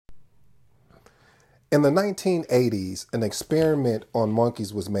In the 1980s, an experiment on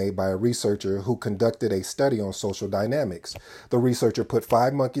monkeys was made by a researcher who conducted a study on social dynamics. The researcher put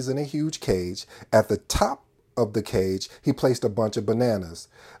 5 monkeys in a huge cage. At the top of the cage, he placed a bunch of bananas.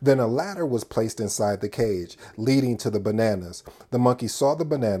 Then a ladder was placed inside the cage, leading to the bananas. The monkey saw the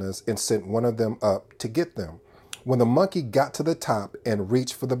bananas and sent one of them up to get them. When the monkey got to the top and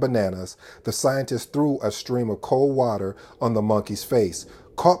reached for the bananas, the scientist threw a stream of cold water on the monkey's face.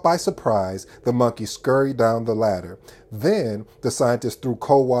 Caught by surprise, the monkey scurried down the ladder. Then the scientist threw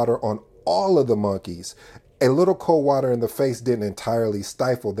cold water on all of the monkeys. A little cold water in the face didn't entirely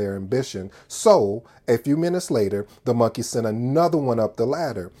stifle their ambition, so a few minutes later, the monkey sent another one up the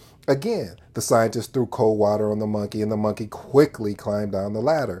ladder. Again, the scientist threw cold water on the monkey, and the monkey quickly climbed down the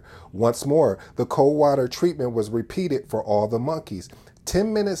ladder. Once more, the cold water treatment was repeated for all the monkeys.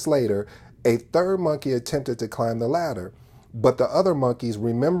 10 minutes later, a third monkey attempted to climb the ladder, but the other monkeys,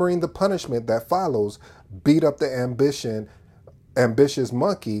 remembering the punishment that follows, beat up the ambitious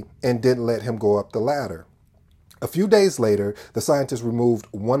monkey and didn't let him go up the ladder. A few days later, the scientists removed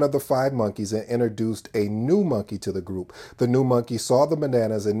one of the 5 monkeys and introduced a new monkey to the group. The new monkey saw the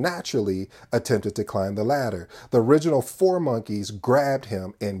bananas and naturally attempted to climb the ladder. The original 4 monkeys grabbed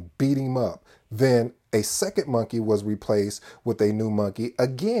him and beat him up. Then a second monkey was replaced with a new monkey.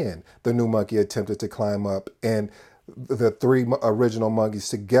 Again, the new monkey attempted to climb up, and the 3 original monkeys,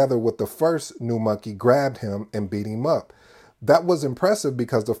 together with the first new monkey, grabbed him and beat him up. That was impressive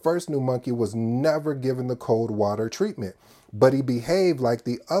because the first new monkey was never given the cold water treatment, but he behaved like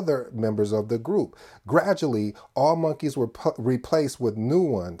the other members of the group. Gradually, all monkeys were replaced with new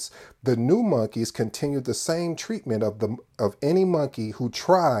ones. The new monkeys continued the same treatment of any monkey who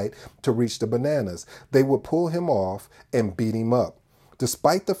tried to reach the bananas. They would pull him off and beat him up,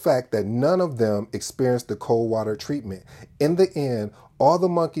 despite the fact that none of them experienced the cold water treatment. In the end, all the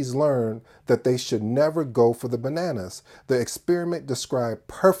monkeys learned that they should never go for the bananas. The experiment described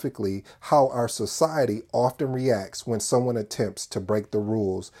perfectly how our society often reacts when someone attempts to break the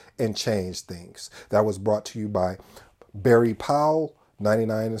rules and change things. That was brought to you by Barry Powell,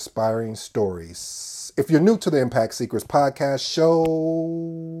 99 Inspiring Stories. If you're new to the Impact Secrets podcast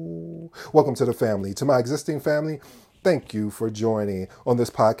show, welcome to the family. To my existing family, thank you for joining. On this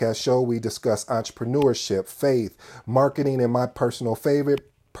podcast show, we discuss entrepreneurship, faith, marketing, and my personal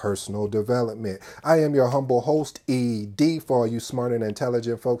favorite, personal development. I am your humble host, ED. For all you smart and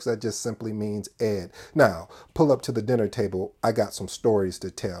intelligent folks, that just simply means Ed. Now, pull up to the dinner table. I got some stories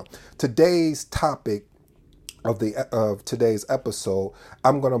to tell. Today's topic of today's episode,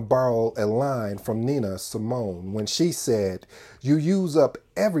 I'm going to borrow a line from Nina Simone when she said, "You use up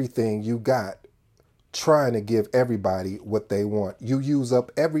everything you got trying to give everybody what they want. You use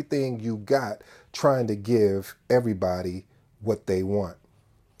up everything you got trying to give everybody what they want."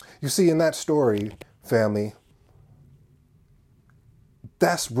 You see, in that story, family,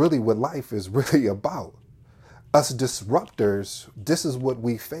 that's really what life is really about. Us disruptors, this is what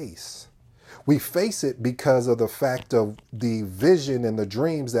we face. We face it because of the fact of the vision and the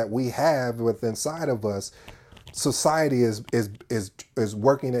dreams that we have within inside of us. Society is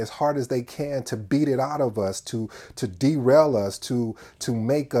working as hard as they can to beat it out of us, to derail us, to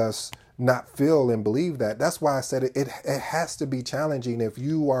make us not feel and believe that. That's why I said it has to be challenging if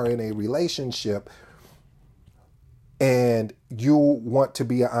you are in a relationship and you want to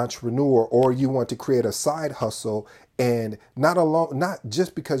be an entrepreneur or you want to create a side hustle, and not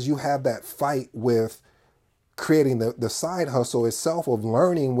just because you have that fight with creating the side hustle itself of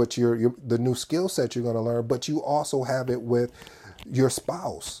learning what the new skill set you're going to learn, but you also have it with your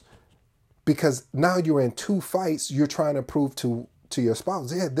spouse, because now you're in 2 fights. You're trying to prove to your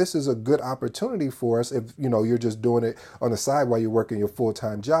spouse, yeah, this is a good opportunity for us. If you're just doing it on the side while you're working your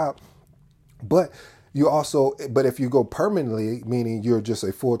full-time job, but if you go permanently, meaning you're just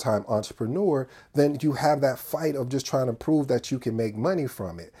a full-time entrepreneur, then you have that fight of just trying to prove that you can make money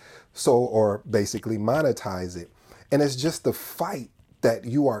from it. Or basically monetize it. And it's just the fight that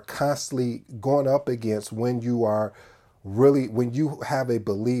you are constantly going up against when you have a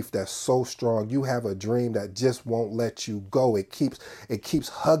belief that's so strong, you have a dream that just won't let you go. It keeps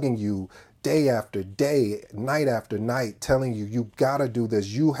hugging you day after day, night after night, telling you, you gotta do this.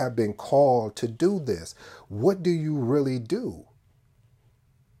 You have been called to do this. What do you really do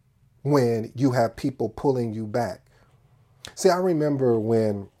when you have people pulling you back? See, I remember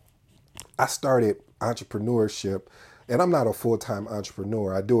when I started entrepreneurship, and I'm not a full-time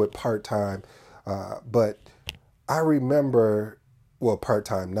entrepreneur. I do it part-time, but I remember, well,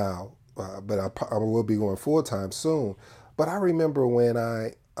 part-time now, but I will be going full-time soon. But I remember when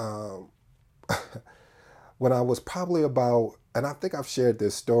I was probably about and I think I've shared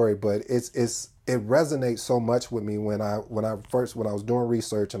this story, but it resonates so much with me when I was doing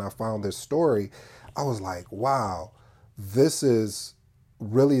research and I found this story. I was like, wow, this is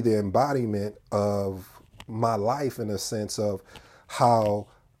really the embodiment of my life, in a sense of how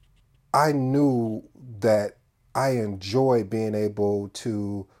I knew that I enjoy being able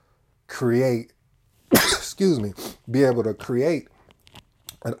to create, excuse me, be able to create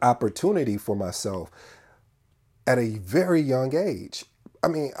an opportunity for myself at a very young age. I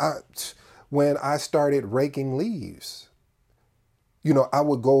mean, when I started raking leaves, I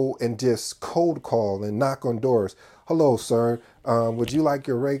would go and just cold call and knock on doors. Hello, sir. Would you like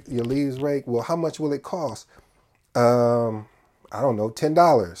your leaves raked? Well, how much will it cost? I don't know,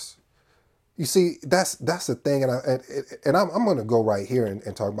 $10. You see, that's the thing, and I'm going to go right here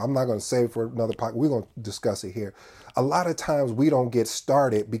and talk about. I'm not going to save for another podcast. We're going to discuss it here. A lot of times we don't get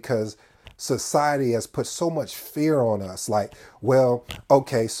started because society has put so much fear on us. Like, well,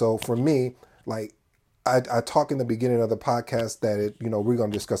 okay, so for me, like I talk in the beginning of the podcast that we're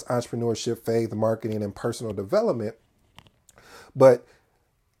going to discuss entrepreneurship, faith, marketing, and personal development. But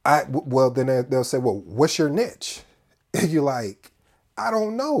then they'll say, well, what's your niche? And you're like, I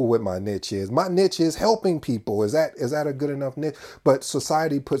don't know what my niche is. My niche is helping people. Is that a good enough niche? But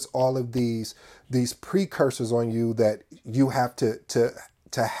society puts all of these precursors on you that you have to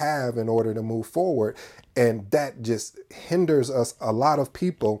have in order to move forward. And that just hinders us, a lot of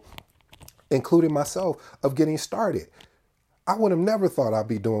people, including myself, of getting started. I would have never thought I'd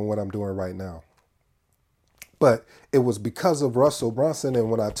be doing what I'm doing right now. But it was because of Russell Brunson. And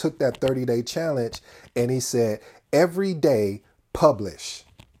when I took that 30-day challenge and he said, every day publish.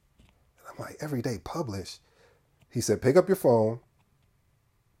 And I'm like, every day publish? He said, pick up your phone,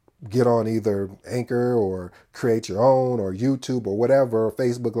 get on either Anchor or create your own or YouTube or whatever, or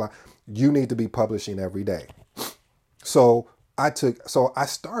Facebook Live. You need to be publishing every day. So I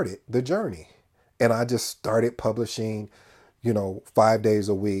started the journey, and I just started publishing, 5 days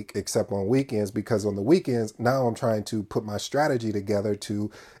a week, except on weekends, because on the weekends, now I'm trying to put my strategy together to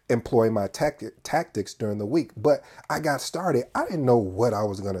employ my tactics during the week. But I got started. I didn't know what I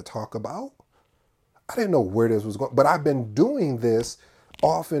was going to talk about. I didn't know where this was going, but I've been doing this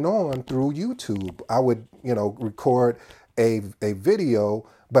off and on through YouTube. I would, record a video,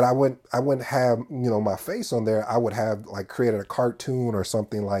 but I wouldn't have, my face on there. I would have created a cartoon or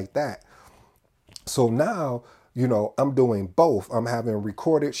something like that. So now, I'm doing both. I'm having a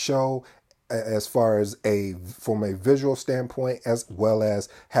recorded show as far as from a visual standpoint, as well as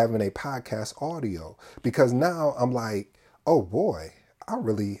having a podcast audio, because now I'm like, oh boy,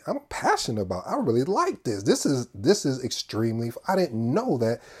 I'm passionate about, I really like this. This is extremely, I didn't know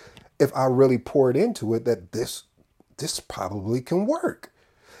that if I really poured into it, that this probably can work.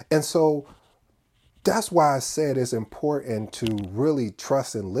 And so that's why I said it's important to really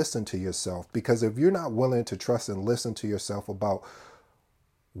trust and listen to yourself, because if you're not willing to trust and listen to yourself about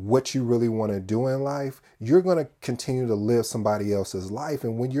what you really want to do in life, you're going to continue to live somebody else's life.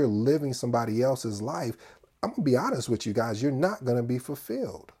 And when you're living somebody else's life, I'm going to be honest with you guys, you're not going to be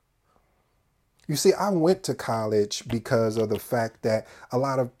fulfilled. You see, I went to college because of the fact that a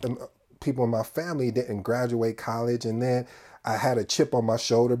lot of people in my family didn't graduate college. And then I had a chip on my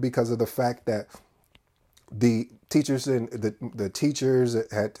shoulder because of the fact that the teachers and the teachers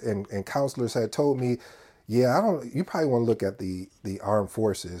and counselors had told me, yeah, you probably want to look at the armed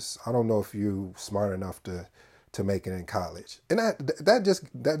forces. I don't know if you're smart enough to make it in college. And that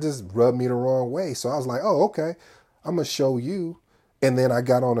just rubbed me the wrong way. So I was like, oh, okay, I'm going to show you. And then I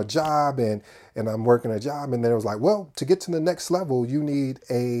got on a job and I'm working a job. And then it was like, well, to get to the next level, you need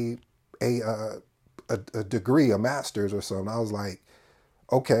a degree, a master's or something. I was like,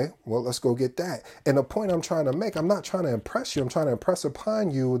 okay, well, let's go get that. And the point I'm trying to make, I'm not trying to impress you. I'm trying to impress upon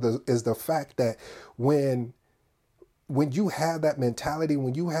you is the fact that when you have that mentality,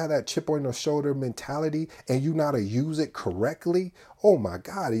 when you have that chip on your shoulder mentality and you know how to use it correctly, oh my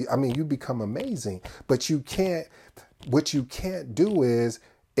God, I mean, you become amazing. But what you can't do is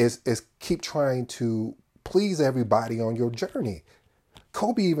keep trying to please everybody on your journey.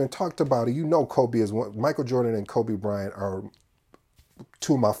 Kobe even talked about it. Kobe is Michael Jordan and Kobe Bryant are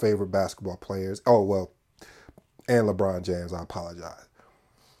two of my favorite basketball players. Oh, well, and LeBron James, I apologize.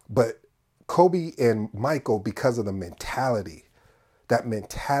 But Kobe and Michael, because of the mentality, that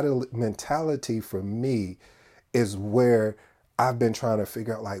mentality for me is where I've been trying to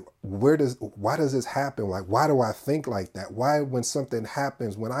figure out, why does this happen? Why do I think like that? Why, when something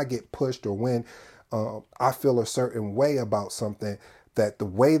happens, when I get pushed or when I feel a certain way about something, that the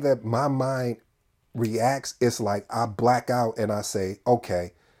way that my mind reacts, it's like I black out and I say,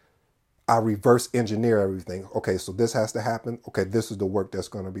 okay, I reverse engineer everything. Okay, so this has to happen. Okay, this is the work that's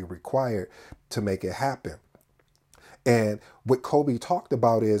going to be required to make it happen. And what Kobe talked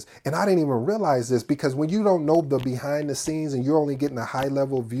about is, and I didn't even realize this, because when you don't know the behind the scenes and you're only getting a high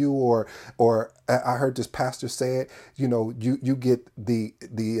level view, or I heard this pastor say it, you get the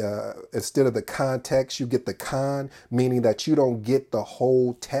instead of the context, you get the con, meaning that you don't get the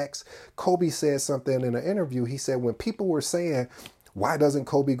whole text. Kobe said something in an interview. He said when people were saying, why doesn't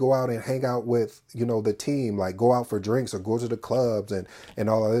Kobe go out and hang out with, the team, like go out for drinks or go to the clubs and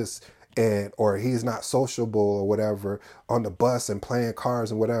all of this, and or he's not sociable or whatever on the bus and playing cards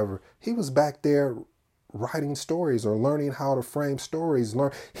and whatever. He was back there writing stories or learning how to frame stories.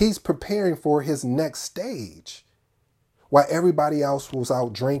 He's preparing for his next stage. While everybody else was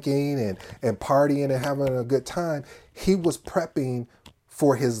out drinking and partying and having a good time, he was prepping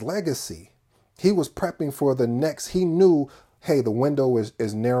for his legacy. He was prepping for the next. He knew, hey, the window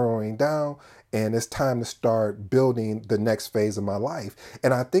is narrowing down and it's time to start building the next phase of my life.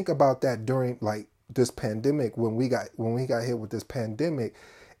 And I think about that during like this pandemic, when we got hit with this pandemic.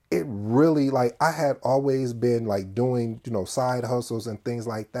 It really, like, I had always been like doing, side hustles and things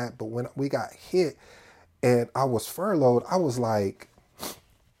like that. But when we got hit and I was furloughed, I was like,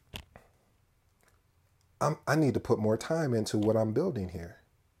 I need to put more time into what I'm building here.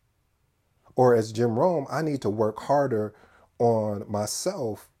 Or as Jim Rome, I need to work harder on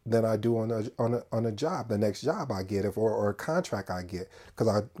myself than I do on a job, the next job I get, or a contract I get, because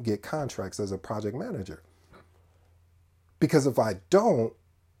I get contracts as a project manager. Because if I don't,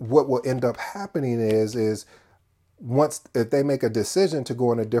 what will end up happening is if they make a decision to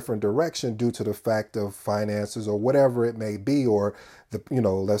go in a different direction due to the fact of finances or whatever it may be, or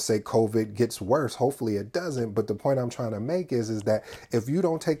let's say COVID gets worse, hopefully it doesn't. But the point I'm trying to make is that if you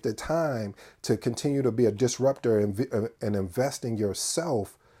don't take the time to continue to be a disruptor and invest in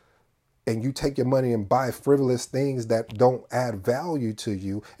yourself, and you take your money and buy frivolous things that don't add value to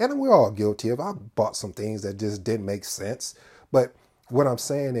you, and we're all guilty of, I bought some things that just didn't make sense. But what I'm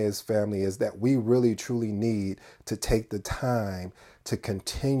saying is, family, is that we really truly need to take the time to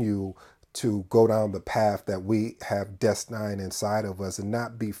continue to go down the path that we have destined inside of us, and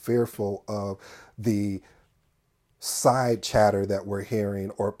not be fearful of the side chatter that we're hearing,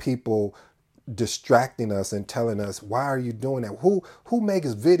 or people distracting us and telling us, why are you doing that? Who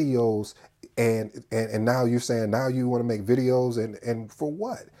makes videos and now you're saying now you want to make videos and for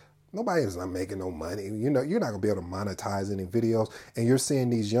what? Nobody is not making no money. You're not going to be able to monetize any videos. And you're seeing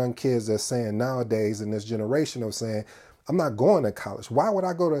these young kids that's saying nowadays in this generation of saying, I'm not going to college. Why would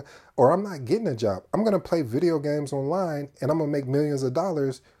I go to, or I'm not getting a job. I'm going to play video games online and I'm going to make millions of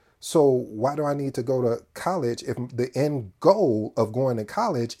dollars. So why do I need to go to college if the end goal of going to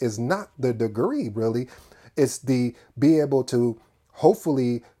college is not the degree, really? It's the be able to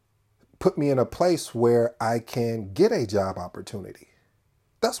hopefully put me in a place where I can get a job opportunity.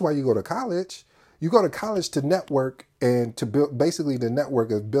 That's why you go to college. You go to college to network and to build, basically the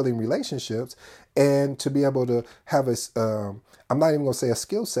network of building relationships, and to be able to have I'm not even going to say a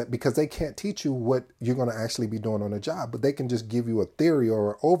skill set, because they can't teach you what you're going to actually be doing on a job, but they can just give you a theory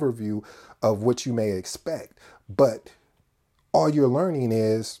or an overview of what you may expect. But all you're learning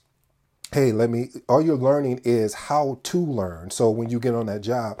is, all you're learning is how to learn. So when you get on that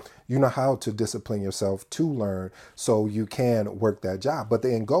job, you know how to discipline yourself to learn so you can work that job. But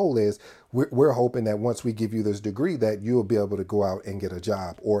the end goal is we're hoping that once we give you this degree that you'll be able to go out and get a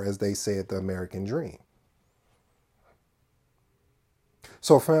job, or as they say, the American dream.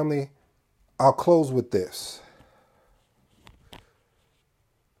 So family, I'll close with this.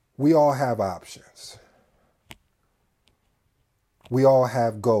 We all have options. We all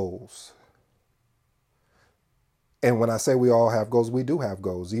have goals. And when I say we all have goals, we do have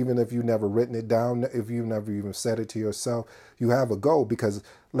goals. Even if you've never written it down, if you've never even said it to yourself, you have a goal. Because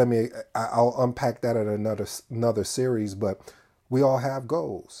I'll unpack that in another series, but we all have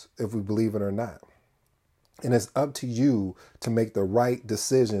goals, if we believe it or not. And it's up to you to make the right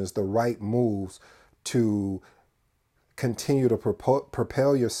decisions, the right moves to continue to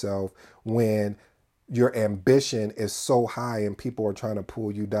propel yourself when your ambition is so high and people are trying to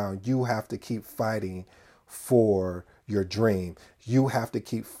pull you down. You have to keep fighting for your dream. You have to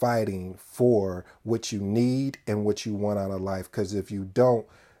keep fighting for what you need and what you want out of life. Because if you don't,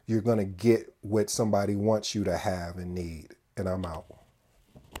 you're going to get what somebody wants you to have and need. And I'm out.